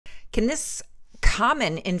Can this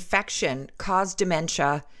common infection cause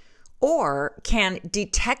dementia, or can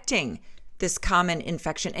detecting this common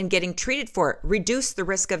infection and getting treated for it reduce the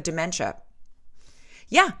risk of dementia?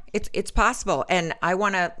 Yeah, it's possible. And I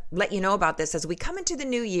want to let you know about this as we come into the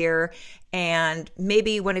new year. And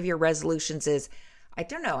maybe one of your resolutions is, I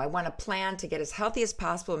don't know, I want to plan to get as healthy as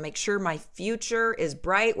possible and make sure my future is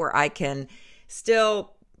bright where I can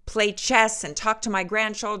still play chess and talk to my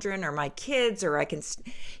grandchildren or my kids, or I can,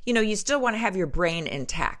 you still want to have your brain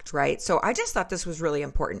intact, right? So I just thought this was really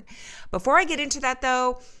important. Before I get into that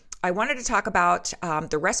though, I wanted to talk about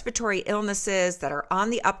the respiratory illnesses that are on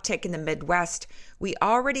the uptick in the Midwest. We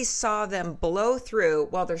already saw them blow through.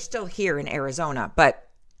 Well, they're still here in Arizona, but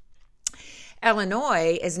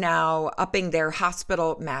Illinois is now upping their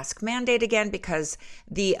hospital mask mandate again because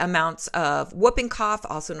the amounts of whooping cough,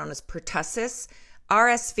 also known as pertussis,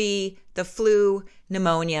 RSV, the flu,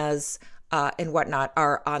 pneumonias, and whatnot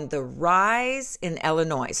are on the rise in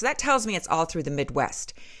Illinois. So that tells me it's all through the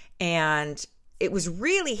Midwest. And it was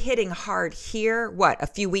really hitting hard here, a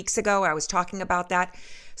few weeks ago, I was talking about that.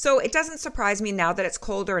 So it doesn't surprise me now that it's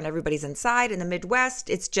colder and everybody's inside in the Midwest.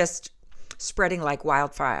 It's just spreading like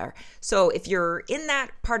wildfire. So if you're in that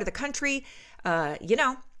part of the country,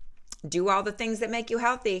 do all the things that make you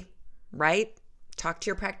healthy, right? Talk to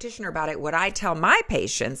your practitioner about it. What I tell my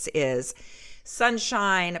patients is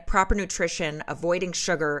sunshine, proper nutrition, avoiding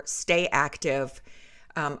sugar, stay active,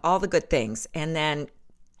 all the good things. And then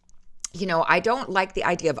I don't like the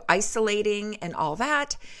idea of isolating and all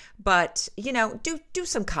that, but, do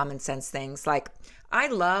some common sense things. Like, I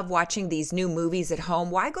love watching these new movies at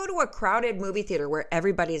home. Why go to a crowded movie theater where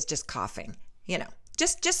everybody is just coughing?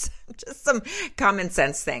 Just some common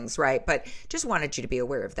sense things, right? But just wanted you to be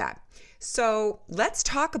aware of that. So let's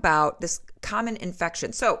talk about this common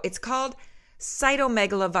infection. So it's called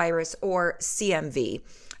cytomegalovirus, or CMV.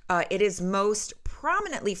 It is most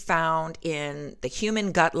prominently found in the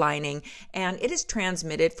human gut lining, and it is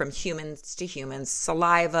transmitted from humans to humans,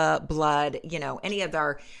 saliva, blood, any of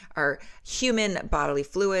our human bodily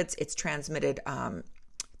fluids. It's transmitted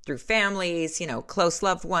through families, close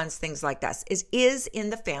loved ones, things like that. Is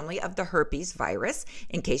in the family of the herpes virus,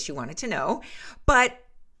 in case you wanted to know. But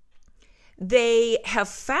they have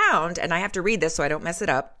found, and I have to read this so I don't mess it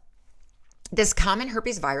up, this common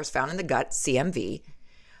herpes virus found in the gut, CMV,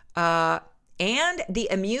 and the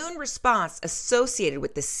immune response associated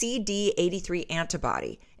with the CD83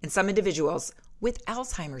 antibody in some individuals with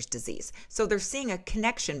Alzheimer's disease. So they're seeing a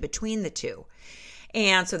connection between the two.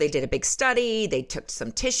 And so they did a big study. They took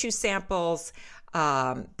some tissue samples.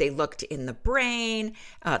 They looked in the brain,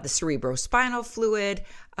 the cerebrospinal fluid,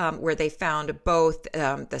 where they found both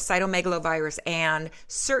the cytomegalovirus and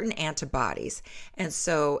certain antibodies. And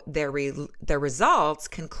so their results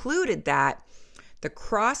concluded that the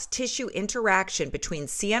cross-tissue interaction between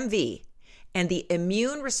CMV and the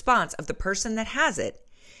immune response of the person that has it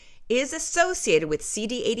is associated with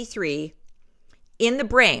CD83 in the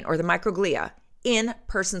brain or the microglia in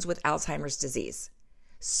persons with Alzheimer's disease.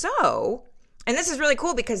 So, and this is really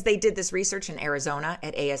cool because they did this research in Arizona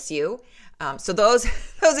at ASU. So those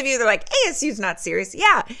of you that are like, ASU's not serious.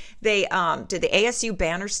 Yeah, they did the ASU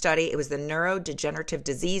Banner study. It was the Neurodegenerative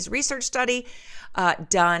Disease Research Study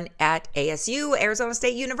done at ASU, Arizona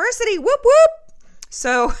State University. Whoop, whoop.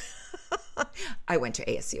 So I went to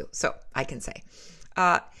ASU, so I can say.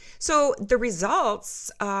 So the results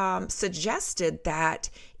suggested that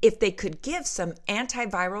if they could give some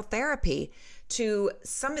antiviral therapy to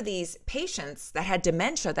some of these patients that had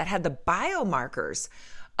dementia, that had the biomarkers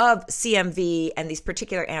of CMV and these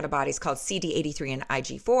particular antibodies called CD83 and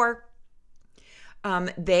IG4,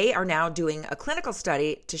 they are now doing a clinical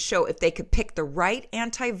study to show if they could pick the right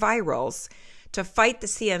antivirals to fight the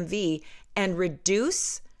CMV and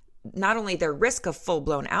reduce not only their risk of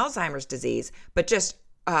full-blown Alzheimer's disease, but just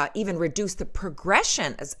even reduce the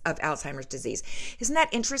progression of Alzheimer's disease. Isn't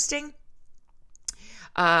that interesting?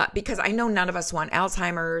 Because I know none of us want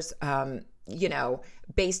Alzheimer's,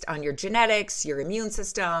 based on your genetics, your immune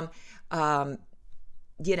system.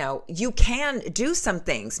 You can do some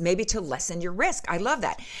things maybe to lessen your risk. I love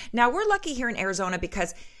that. Now, we're lucky here in Arizona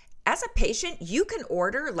because as a patient, you can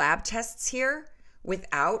order lab tests here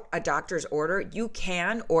without a doctor's order. You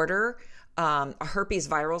can order a herpes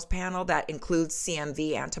virals panel that includes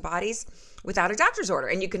CMV antibodies without a doctor's order,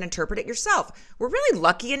 and you can interpret it yourself. We're really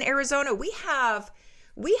lucky in Arizona. We have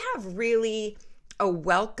really a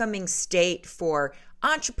welcoming state for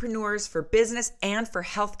entrepreneurs, for business, and for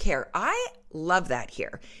healthcare. I love that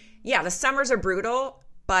here. Yeah, the summers are brutal,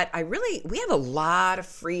 but we have a lot of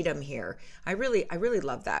freedom here. I really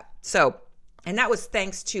love that. So And that was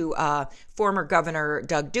thanks to former Governor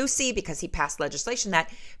Doug Ducey, because he passed legislation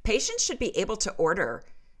that patients should be able to order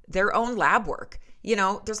their own lab work. You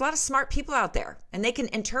know, there's a lot of smart people out there, and they can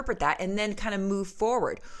interpret that and then kind of move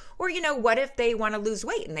forward. Or, you know, what if they want to lose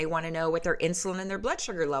weight and they want to know what their insulin and their blood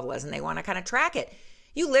sugar level is and they want to kind of track it?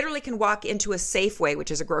 You literally can walk into a Safeway,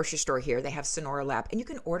 which is a grocery store here. They have Sonora Lab, and you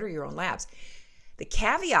can order your own labs. The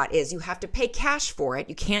caveat is you have to pay cash for it.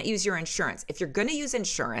 You can't use your insurance. If you're going to use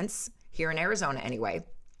insurance, here in Arizona anyway,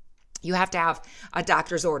 you have to have a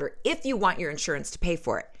doctor's order if you want your insurance to pay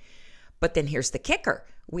for it. But then here's the kicker.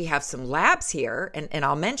 We have some labs here, and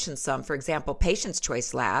I'll mention some. For example, Patient's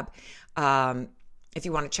Choice Lab. If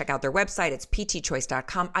you want to check out their website, it's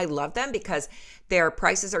ptchoice.com. I love them because their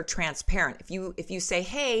prices are transparent. If you say,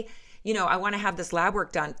 hey, you know, I want to have this lab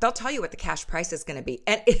work done, they'll tell you what the cash price is going to be.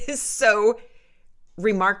 And it is so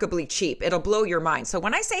remarkably cheap. It'll blow your mind. So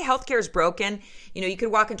when I say healthcare is broken, you know, you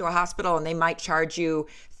could walk into a hospital and they might charge you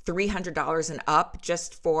 $300 and up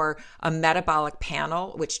just for a metabolic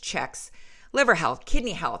panel, which checks liver health,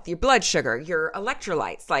 kidney health, your blood sugar, your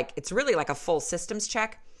electrolytes. Like, it's really like a full systems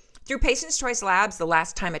check. Through Patient's Choice Labs, the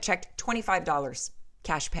last time I checked, $25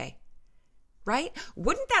 cash pay. Right?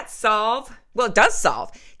 Wouldn't that solve? Well, it does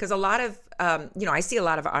solve, because a lot of, you know, I see a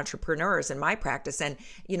lot of entrepreneurs in my practice, and,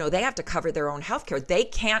 you know, they have to cover their own healthcare. They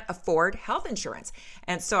can't afford health insurance.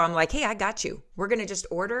 And so I'm like, hey, I got you. We're going to just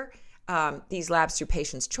order these labs through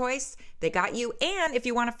Patient's Choice. They got you. And if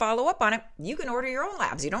you want to follow up on it, you can order your own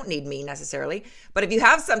labs. You don't need me necessarily. But if you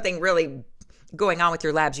have something really going on with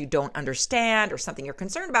your labs you don't understand or something you're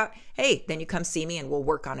concerned about, hey, then you come see me and we'll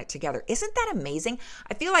work on it together. Isn't that amazing?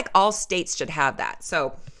 I feel like all states should have that.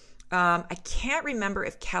 So I can't remember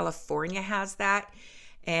if California has that.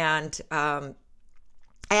 And I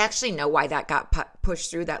actually know why that got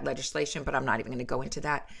pushed through, that legislation, but I'm not even going to go into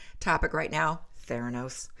that topic right now.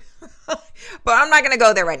 Theranos. But I'm not going to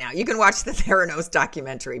go there right now. You can watch the Theranos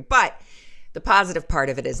documentary. But the positive part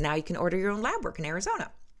of it is now you can order your own lab work in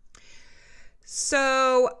Arizona.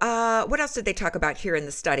 So what else did they talk about here in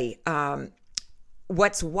the study?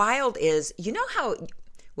 What's wild is, you know how,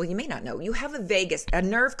 well, you may not know, you have a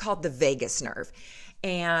nerve called the vagus nerve.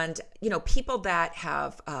 And, you know, people that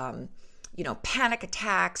have, you know, panic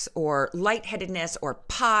attacks or lightheadedness or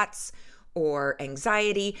POTS or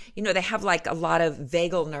anxiety, you know, they have like a lot of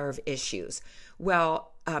vagal nerve issues.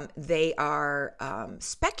 Well, they are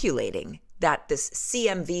speculating that this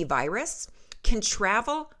CMV virus can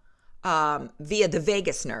travel via the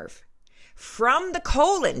vagus nerve from the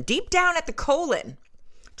colon, deep down at the colon,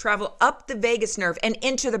 travel up the vagus nerve and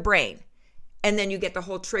into the brain. And then you get the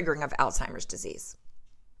whole triggering of Alzheimer's disease.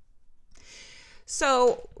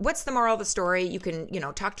 So what's the moral of the story? You can, you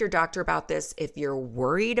know, talk to your doctor about this if you're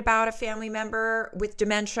worried about a family member with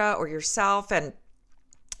dementia or yourself. And,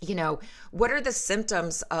 you know, what are the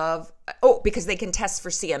symptoms of, because they can test for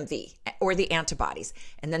CMV or the antibodies.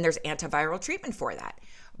 And then there's antiviral treatment for that.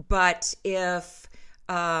 But if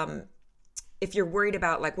you're worried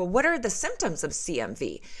about, like, well, what are the symptoms of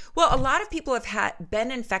CMV? Well, a lot of people have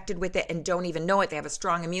been infected with it and don't even know it. They have a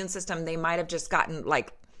strong immune system. They might have just gotten,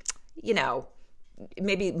 like, you know,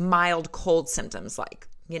 maybe mild cold symptoms, like,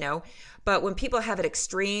 you know. But when people have it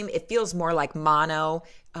extreme, it feels more like mono,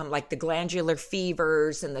 like the glandular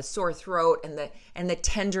fevers and the sore throat and the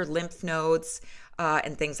tender lymph nodes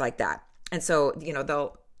and things like that. And so, you know,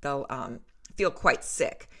 they'll feel quite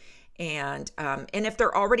sick. And if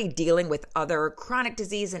they're already dealing with other chronic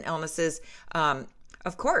disease and illnesses,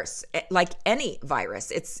 of course, like any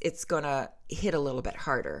virus, it's going to hit a little bit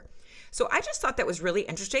harder. So I just thought that was really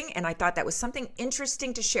interesting, and I thought that was something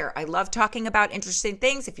interesting to share. I love talking about interesting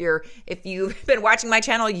things. If you've been watching my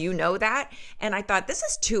channel, you know that. And I thought this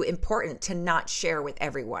is too important to not share with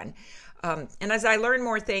everyone. And as I learn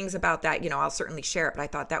more things about that, you know, I'll certainly share it. But I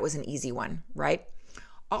thought that was an easy one, right?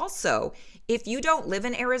 Also, if you don't live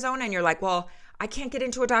in Arizona and you're like, well, I can't get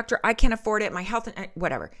into a doctor, I can't afford it, my health,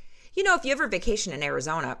 whatever. You know, if you ever vacation in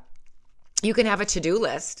Arizona, you can have a to-do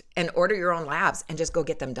list and order your own labs and just go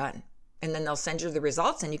get them done. And then they'll send you the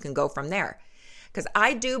results and you can go from there. Because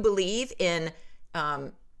I do believe in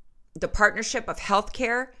the partnership of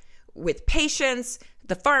healthcare with patients,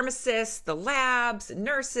 the pharmacists, the labs,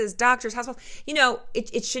 nurses, doctors, hospitals. You know,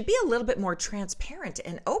 it should be a little bit more transparent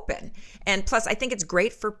and open. And plus, I think it's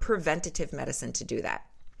great for preventative medicine to do that.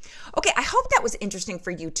 Okay, I hope that was interesting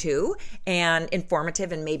for you too, and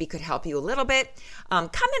informative, and maybe could help you a little bit.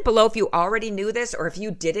 Comment below if you already knew this, or if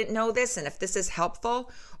you didn't know this, and if this is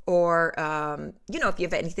helpful, or you know, if you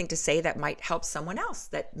have anything to say that might help someone else,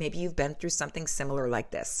 that maybe you've been through something similar like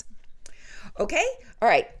this. Okay, all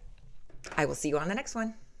right. I will see you on the next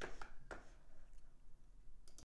one.